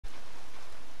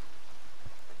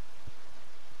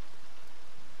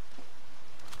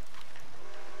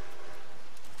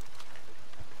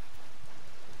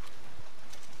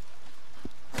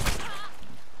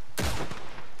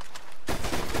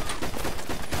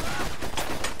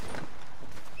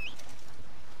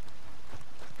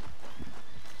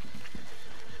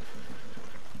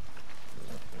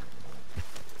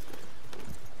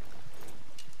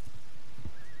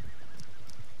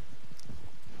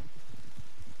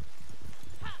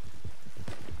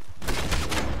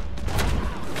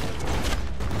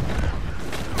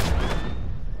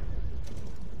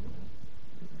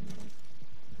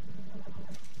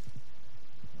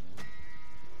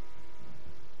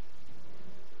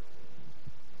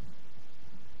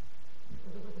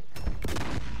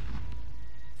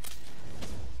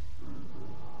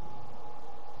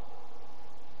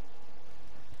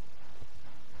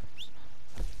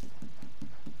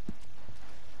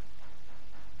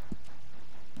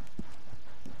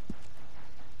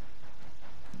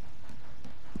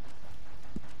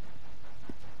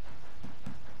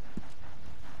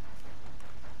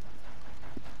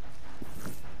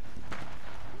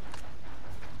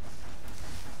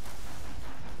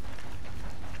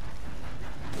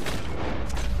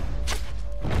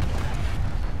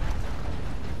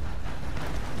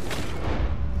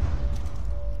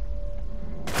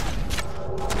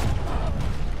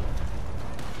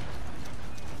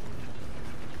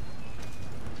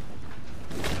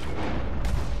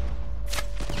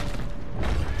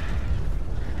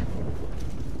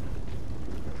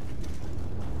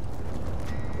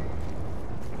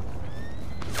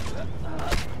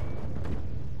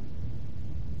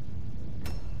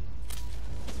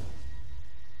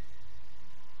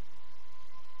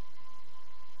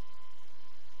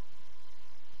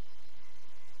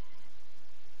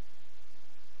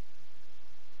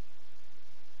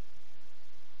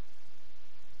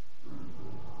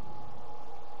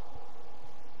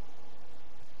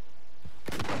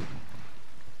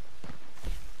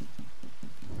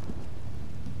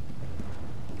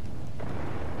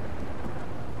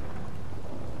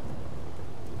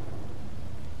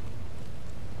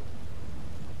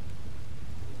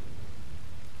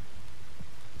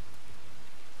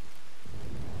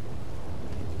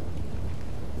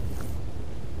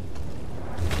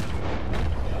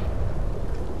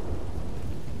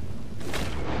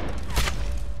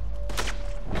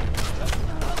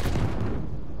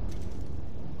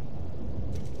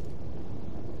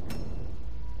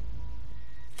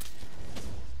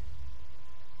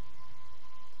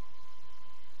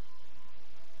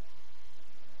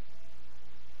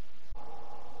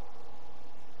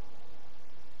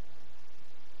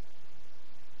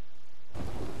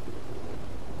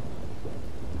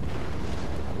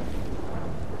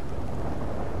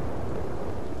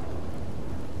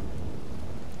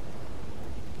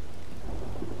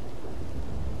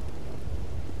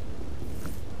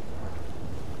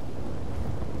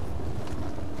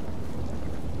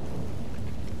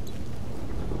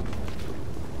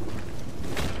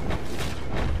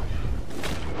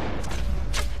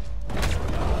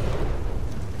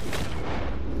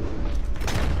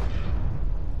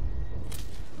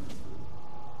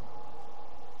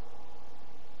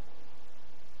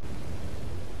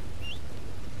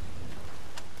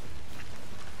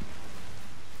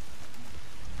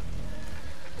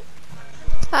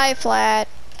Hi, Flat.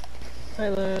 Hi,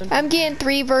 Lynn. I'm getting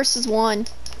 3 versus 1.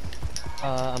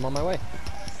 I'm on my way.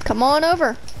 Come on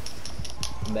over.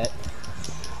 Bet.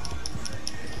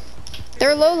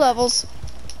 They're low levels.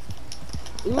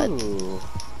 But, Ooh.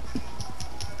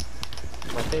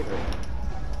 My favorite.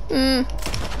 You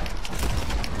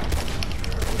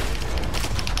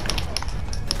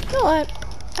know what?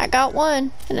 I got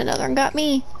one, and another one got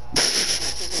me.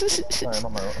 Sorry, I'm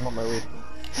on my way.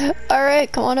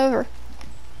 Alright, come on over.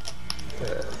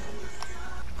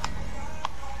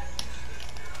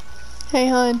 Hey,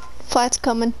 hon. Flat's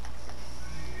coming.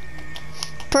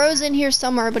 Bro's in here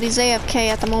somewhere, but he's AFK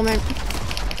at the moment.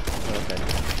 Okay.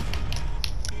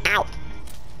 Ow!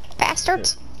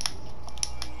 Bastards!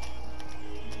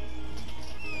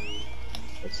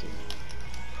 Let's see.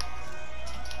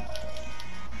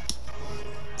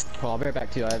 Oh, I'll be right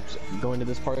back too. I'm going to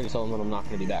this party to tell them that I'm not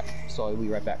going to be back. So I'll be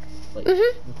right back. Like,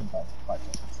 within 5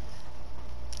 seconds.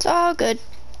 It's all good.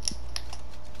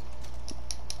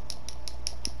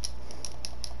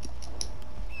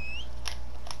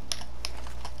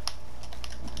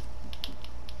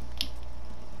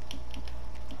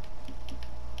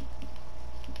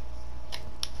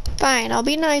 Fine, I'll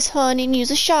be nice, hon, and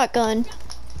use a shotgun.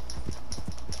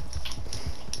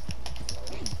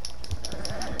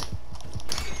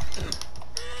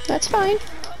 That's fine.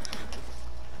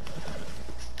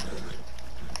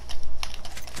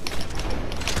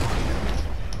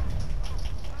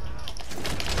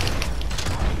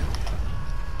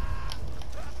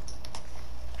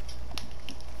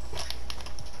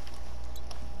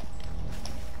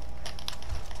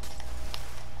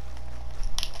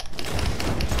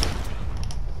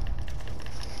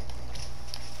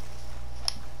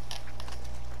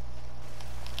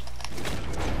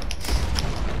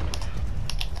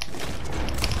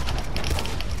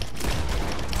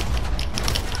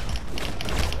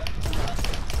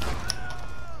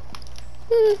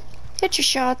 Hit your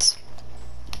shots.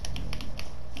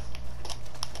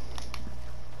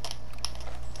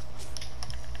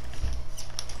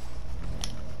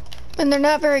 And they're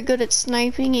not very good at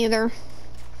sniping either.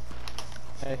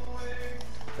 Hey.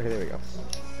 Okay, there we go.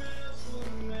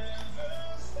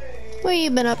 What you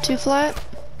been up to, Flat?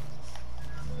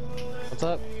 What's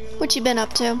up? What you been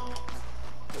up to?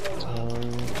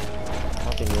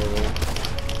 Nothing really.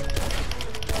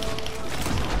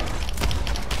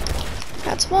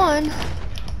 That's one.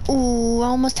 Ooh, I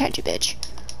almost had you, bitch.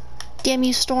 Damn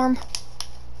you, Storm.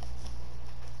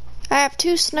 I have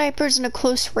 2 snipers in a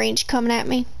close range coming at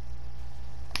me.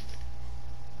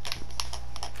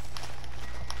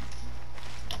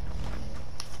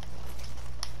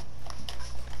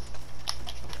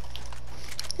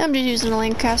 I'm just using a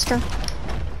Lancaster. Oh,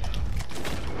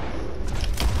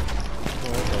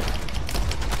 okay.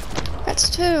 That's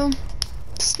 2.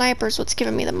 Sniper's what's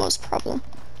giving me the most problem.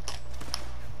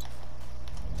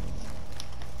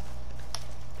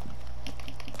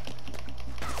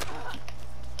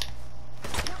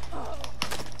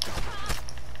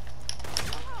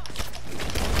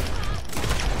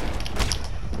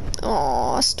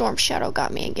 Oh, Storm Shadow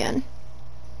got me again.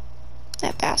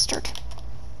 That bastard.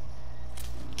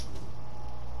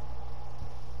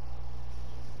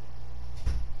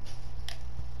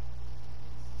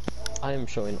 I am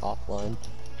showing offline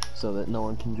so that no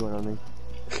one can join on me.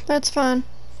 That's fine.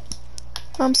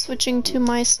 I'm switching to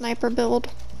my sniper build.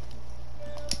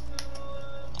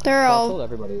 They're So all... I told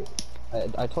everybody,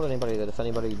 I told anybody that if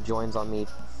anybody joins on me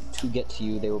to get to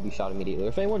you, they will be shot immediately. Or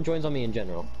if anyone joins on me in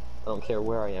general, I don't care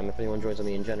where I am, if anyone joins on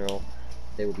me in general,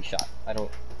 they will be shot. I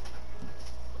don't...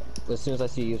 As soon as I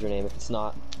see a username, if it's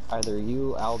not either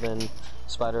you, Alvin,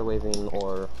 Spider Waving,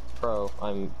 or Pro,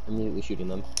 I'm immediately shooting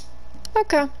them.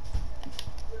 Okay.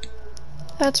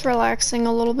 That's relaxing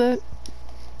a little bit.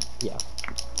 Yeah.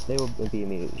 They will be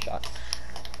immediately shot.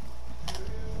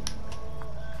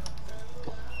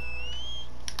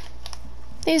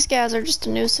 These guys are just a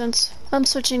nuisance. I'm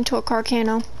switching to a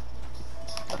Carcano.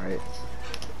 Alright.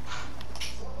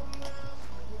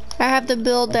 I have the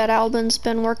build that Albin's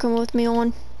been working with me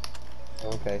on.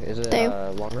 Okay, is it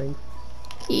long range?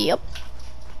 Yep.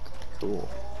 Cool.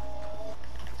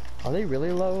 Are they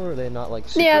really low, or are they not like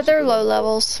super, Yeah, they're super low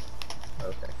levels.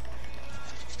 Okay.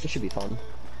 This should be fun.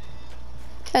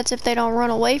 That's if they don't run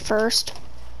away first.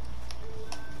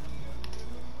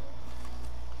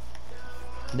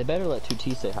 They better let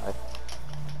 2T say hi.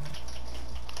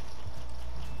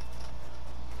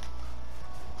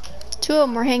 Two of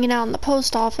them were hanging out in the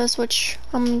post office, which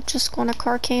I'm just going to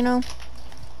Carcano.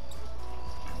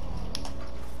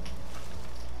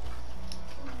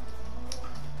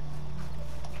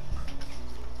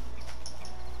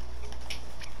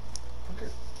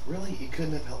 Really? Honestly, you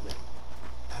couldn't have helped me.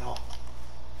 At all.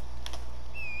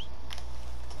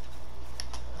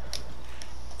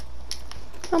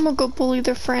 I'm gonna go bully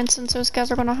their friends since those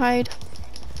guys are gonna hide.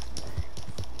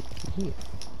 Yeah.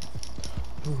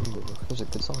 Ooh, there's a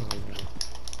good song on here.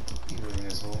 You an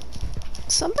asshole.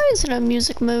 Somebody's in a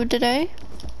music mood today.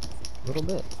 A little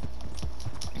bit.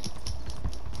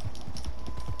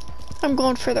 I'm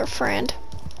going for their friend.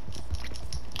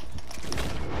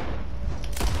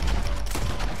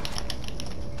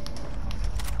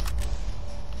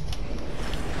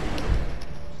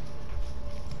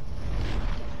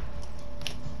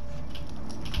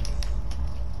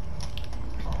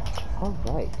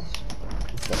 Alright.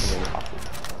 This doesn't really happen.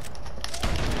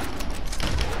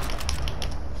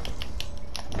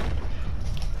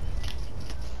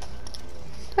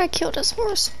 I killed his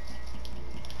horse.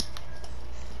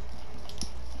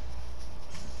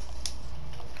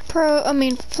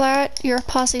 Flat, you're a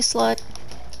posse slut.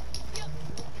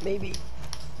 Maybe.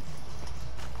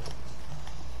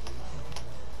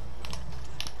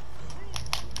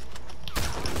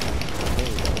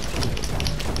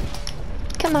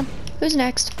 Come on, who's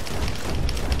next?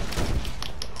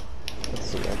 Let's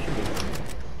see, I should be.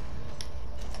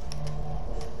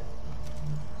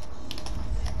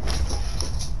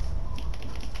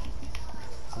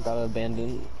 I've got to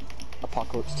abandon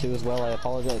Apocalypse 2 as well, I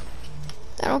apologize.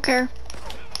 I don't care.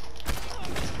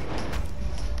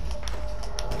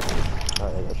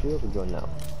 Alright, I should be able to join now.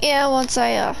 Yeah, once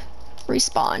I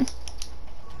respawn.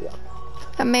 Yeah.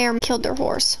 A mayor killed their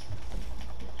horse.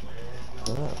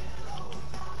 Yeah.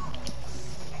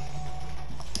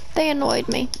 They annoyed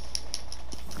me.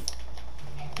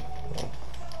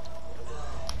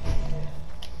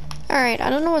 Alright, I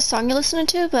don't know what song you're listening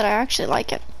to, but I actually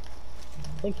like it.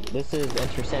 Thank you. This is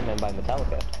Enter Sandman by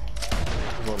Metallica.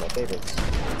 This is one of my favorites.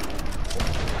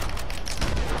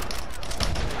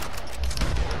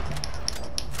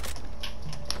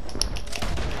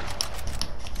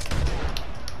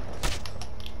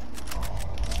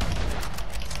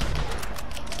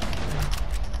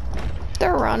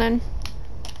 They're running.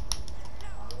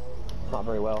 Not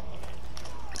very well.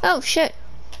 Oh shit.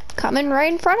 Coming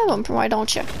right in front of them, why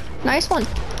don't you? Nice one.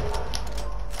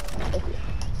 Thank you.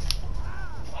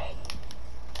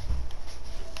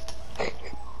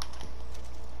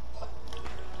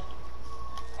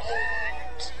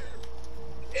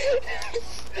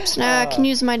 So now I can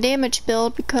use my damage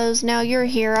build because now you're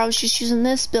here. I was just using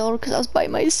this build because I was by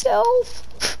myself.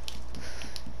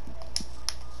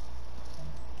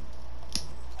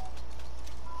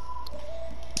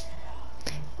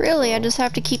 Really, I just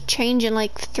have to keep changing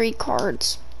like 3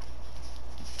 cards.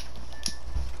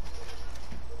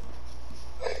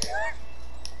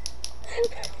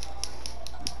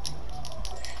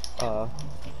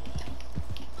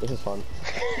 This is fun.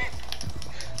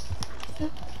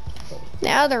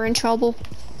 Now they're in trouble.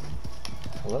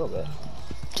 A little bit.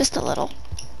 Just a little.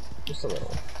 Just a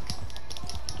little.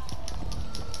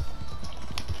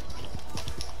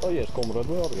 Oh yes, comrade,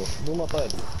 where are you? Do not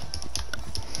hide.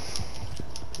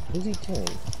 Who's he doing?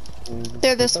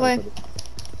 They're this way.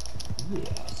 Yeah,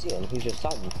 I see him. He's just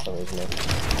silent for some reason.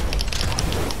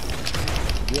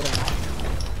 Get him.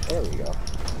 There we go.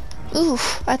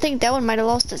 Oof, I think that one might have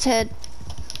lost its head.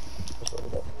 Just a little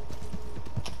bit.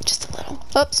 Just a little.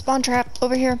 Oh, spawn trap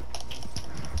over here.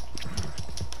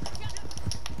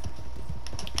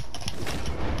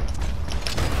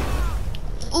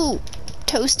 Ooh,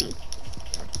 toasty.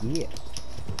 Yeah.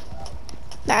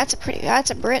 That's a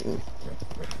Britain.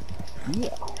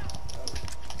 Yeah.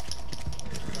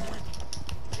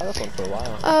 I had this one for a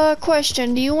while.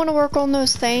 Question, do you want to work on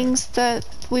those things that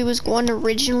we was going to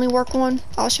originally work on?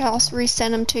 I'll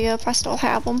resend them to you if I still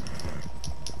have them.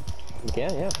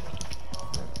 Yeah, yeah.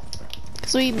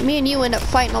 Cause me and you end up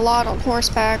fighting a lot on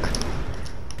horseback.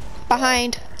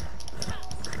 Behind.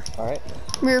 Alright.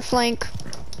 Rear flank.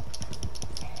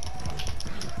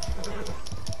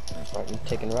 Alright, I'm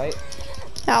taking right.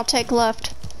 I'll take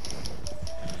left.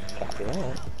 Copy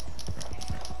that.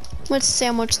 Let's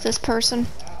sandwich this person.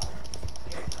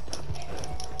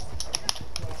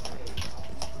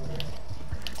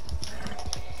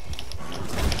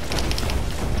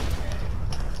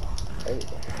 There we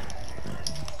go.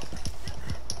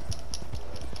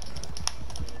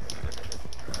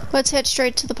 Let's head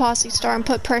straight to the posse star and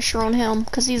put pressure on him,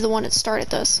 because he's the one that started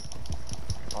this.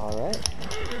 Alright.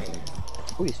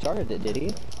 Ooh, he started it, did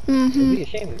he? Mm-hmm. It would be a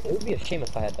shame. It would be a shame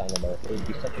if I had Dynamo. It would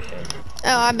be such a shame.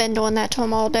 Oh, I've been doing that to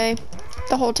him all day.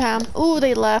 The whole time. Ooh,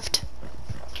 they left.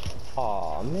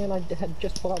 Aw, man, I had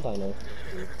just pulled out Dino.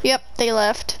 Yep, they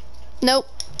left. Nope,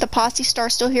 the posse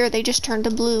star's still here. They just turned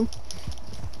to blue.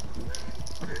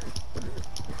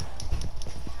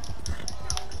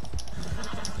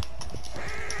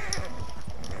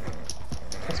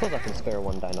 spare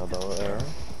one dino though there.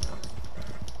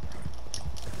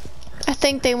 I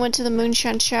think they went to the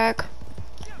Moonshine Shack.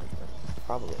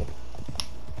 Probably.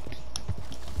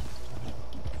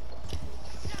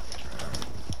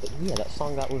 But yeah, that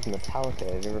song got was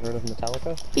Metallica. Have you ever heard of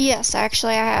Metallica? Yes,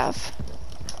 actually I have.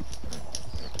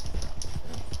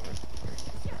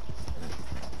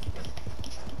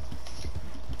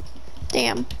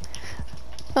 Damn.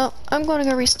 Well, I'm gonna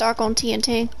go restock on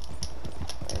TNT. I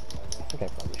think I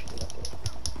probably should do that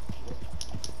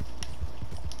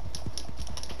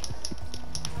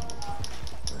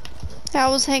too. I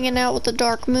was hanging out with the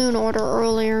Dark Moon Order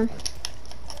earlier.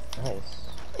 Nice.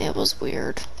 It was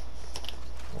weird.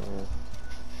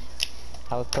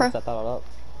 How close set that all up?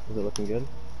 Is it looking good?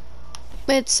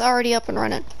 It's already up and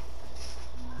running.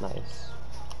 Nice.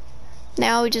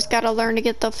 Now we just gotta learn to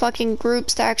get the fucking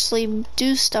groups to actually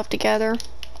do stuff together.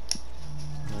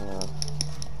 Yeah.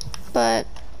 But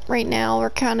right now we're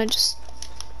kinda just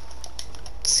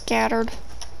scattered.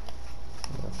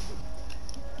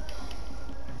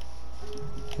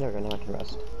 There we go, now I can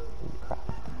rest. Ooh, crap.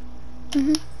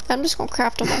 I'm just gonna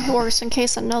craft on my horse in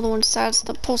case another one decides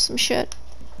to pull some shit.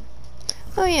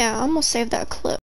 Oh yeah, I'm gonna save that clip.